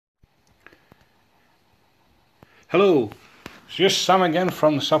Hello, it's just Sam again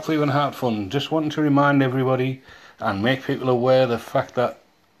from the South Cleveland Heart Fund. Just wanting to remind everybody and make people aware of the fact that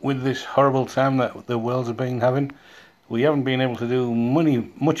with this horrible time that the world's been having, we haven't been able to do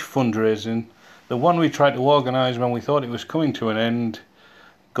much fundraising. The one we tried to organise when we thought it was coming to an end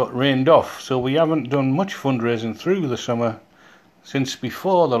got rained off, so we haven't done much fundraising through the summer since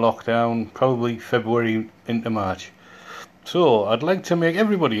before the lockdown, probably February into March. So I'd like to make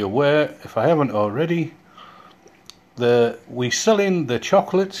everybody aware, if I haven't already, we selling the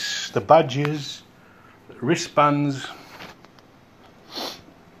chocolates, the badges, wristbands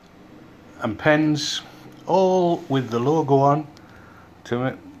and pens, all with the logo on,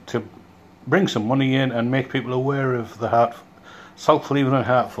 to bring some money in and make people aware of the South Cleveland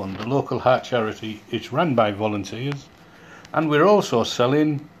Heart Fund, the local heart charity. It's run by volunteers. And we're also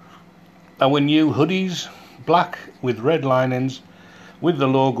selling our new hoodies, black with red linings, with the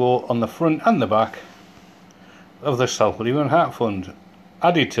logo on the front and the back of the South Cleveland Heart Fund.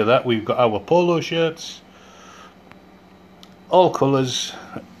 Added to that, we've got our polo shirts, all colours.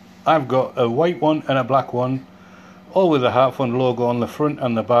 I've got a white one and a black one, all with the Heart Fund logo on the front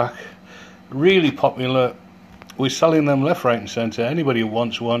and the back. Really popular. We're selling them left, right and centre. Anybody who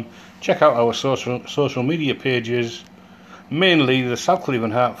wants one, check out our social media pages, mainly the South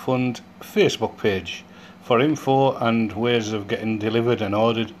Cleveland Heart Fund Facebook page for info and ways of getting delivered and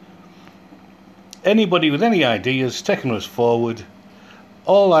ordered. Anybody with any ideas, taking us forward,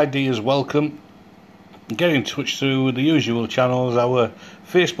 all ideas welcome. Get in touch through the usual channels. Our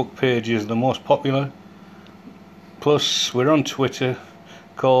Facebook page is the most popular, plus we're on Twitter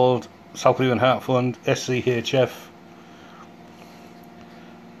called South Cleveland Heart Fund SCHF,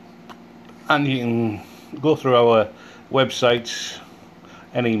 and you can go through our websites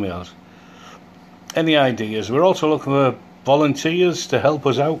and emails. Any ideas? We're also looking for volunteers to help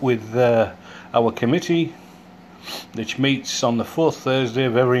us out with our committee, which meets on the fourth Thursday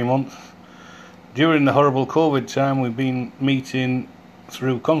of every month. During the horrible COVID time, we've been meeting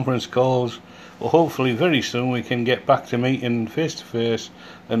through conference calls, but hopefully very soon we can get back to meeting face to face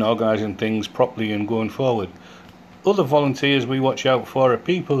and organising things properly and going forward. Other volunteers we watch out for are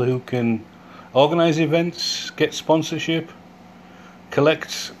people who can organise events, get sponsorship,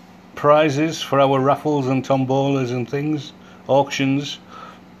 collect prizes for our raffles and tombolas and things, auctions,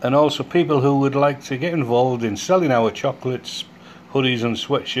 and also people who would like to get involved in selling our chocolates, hoodies and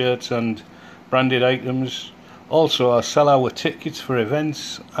sweatshirts and branded items. Also, I sell our tickets for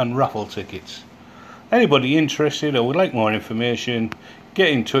events and raffle tickets. Anybody interested or would like more information,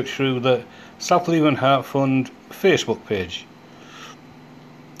 get in touch through the South Cleveland Heart Fund Facebook page.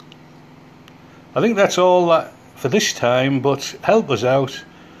 I think that's all for this time, but help us out.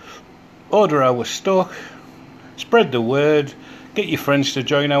 Order our stock, spread the word, get your friends to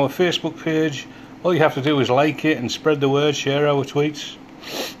join our Facebook page. All you have to do is like it and spread the word, share our tweets,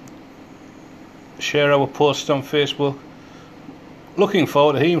 share our posts on Facebook. Looking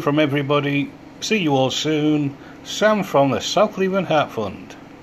forward to hearing from everybody. See you all soon. Sam from the South Cleveland Heart Fund.